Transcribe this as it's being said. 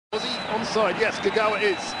Was he onside? Yes, Kagawa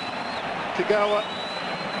is. Kagawa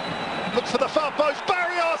looks for the far post,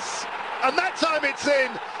 Barrios! And that time it's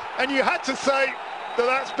in. And you had to say that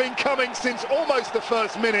that's been coming since almost the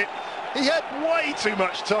first minute. He had way too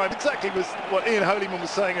much time. Exactly was what Ian Holyman was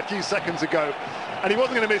saying a few seconds ago. And he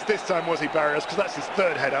wasn't going to miss this time, was he, Barrios? Because that's his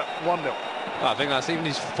third header, 1-0. Well, I think that's even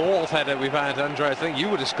his fourth header we've had, Andreas. I think you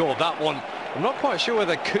would have scored that one. I'm not quite sure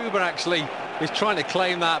whether Kuba actually is trying to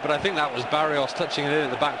claim that, but I think that was Barrios touching it in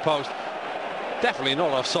at the back post. Definitely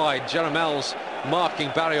not offside. Jaramel's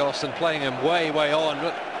marking Barrios and playing him way on.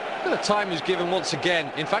 Look at the time he's given once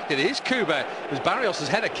again. In fact, it is Kuba, because Barrios'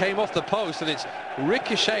 header came off the post and it's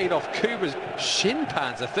ricocheted off Kuba's shin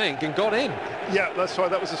pads, I think, and got in. Yeah, that's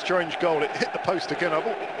right. That was a strange goal. It hit the post again.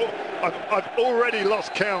 I've already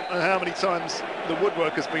lost count on how many times the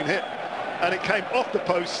woodwork has been hit, and it came off the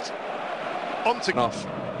post onto off.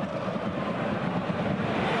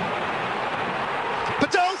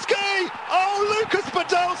 Podolski! Oh, Lucas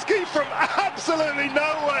Podolski from absolutely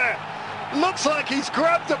nowhere. Looks like he's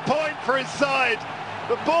grabbed a point for his side.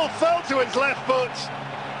 The ball fell to his left foot.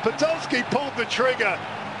 Podolski pulled the trigger.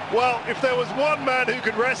 Well, if there was one man who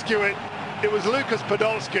could rescue it, it was Lucas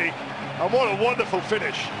Podolski. And what a wonderful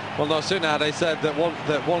finish. Well, no sooner they said that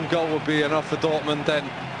one goal would be enough for Dortmund, then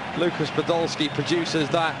Lucas Podolski produces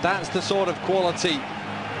that. That's the sort of quality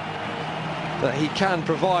that he can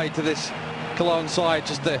provide to this Cologne side.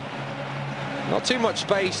 Just not too much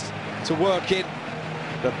space to work in.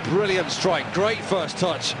 The brilliant strike, great first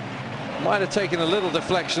touch. Might have taken a little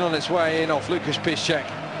deflection on its way in off Lukas Piszczek,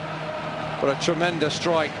 but a tremendous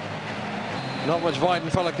strike. Not much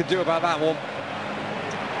Weidenfeller could do about that one.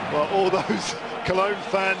 Well, all those Cologne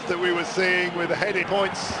fans that we were seeing with the heading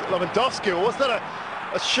points, Lewandowski, or was that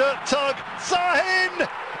a shirt tug? Sahin!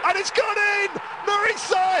 And it's gone in! Nuri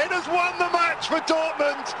Sahin has won the match for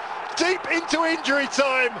Dortmund, deep into injury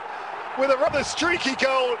time. With a rather streaky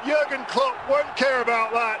goal, Jurgen Klopp won't care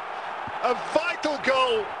about that. A vital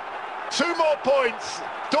goal, 2 more points.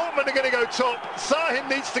 Dortmund are going to go top. Sahin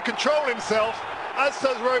needs to control himself, as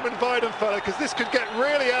does Roman Weidenfeller, because this could get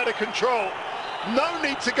really out of control. No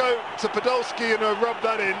need to go to Podolski and rub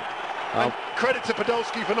that in. And credit to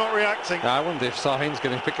Podolski for not reacting. I wonder if Sahin's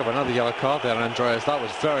going to pick up another yellow card there, Andreas. That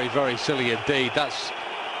was very silly indeed.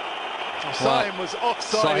 Sahin was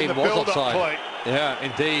offside in the build-up play. Yeah,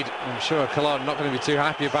 indeed. I'm sure Cologne not going to be too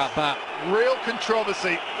happy about that. Real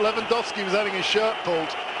controversy. Lewandowski was having his shirt pulled.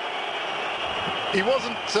 He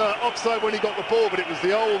wasn't offside when he got the ball, but it was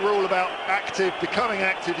the old rule about becoming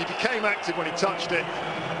active. He became active when he touched it.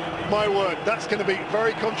 My word, that's going to be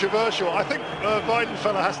very controversial. I think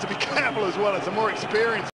Weidenfeller has to be careful as well as a more experienced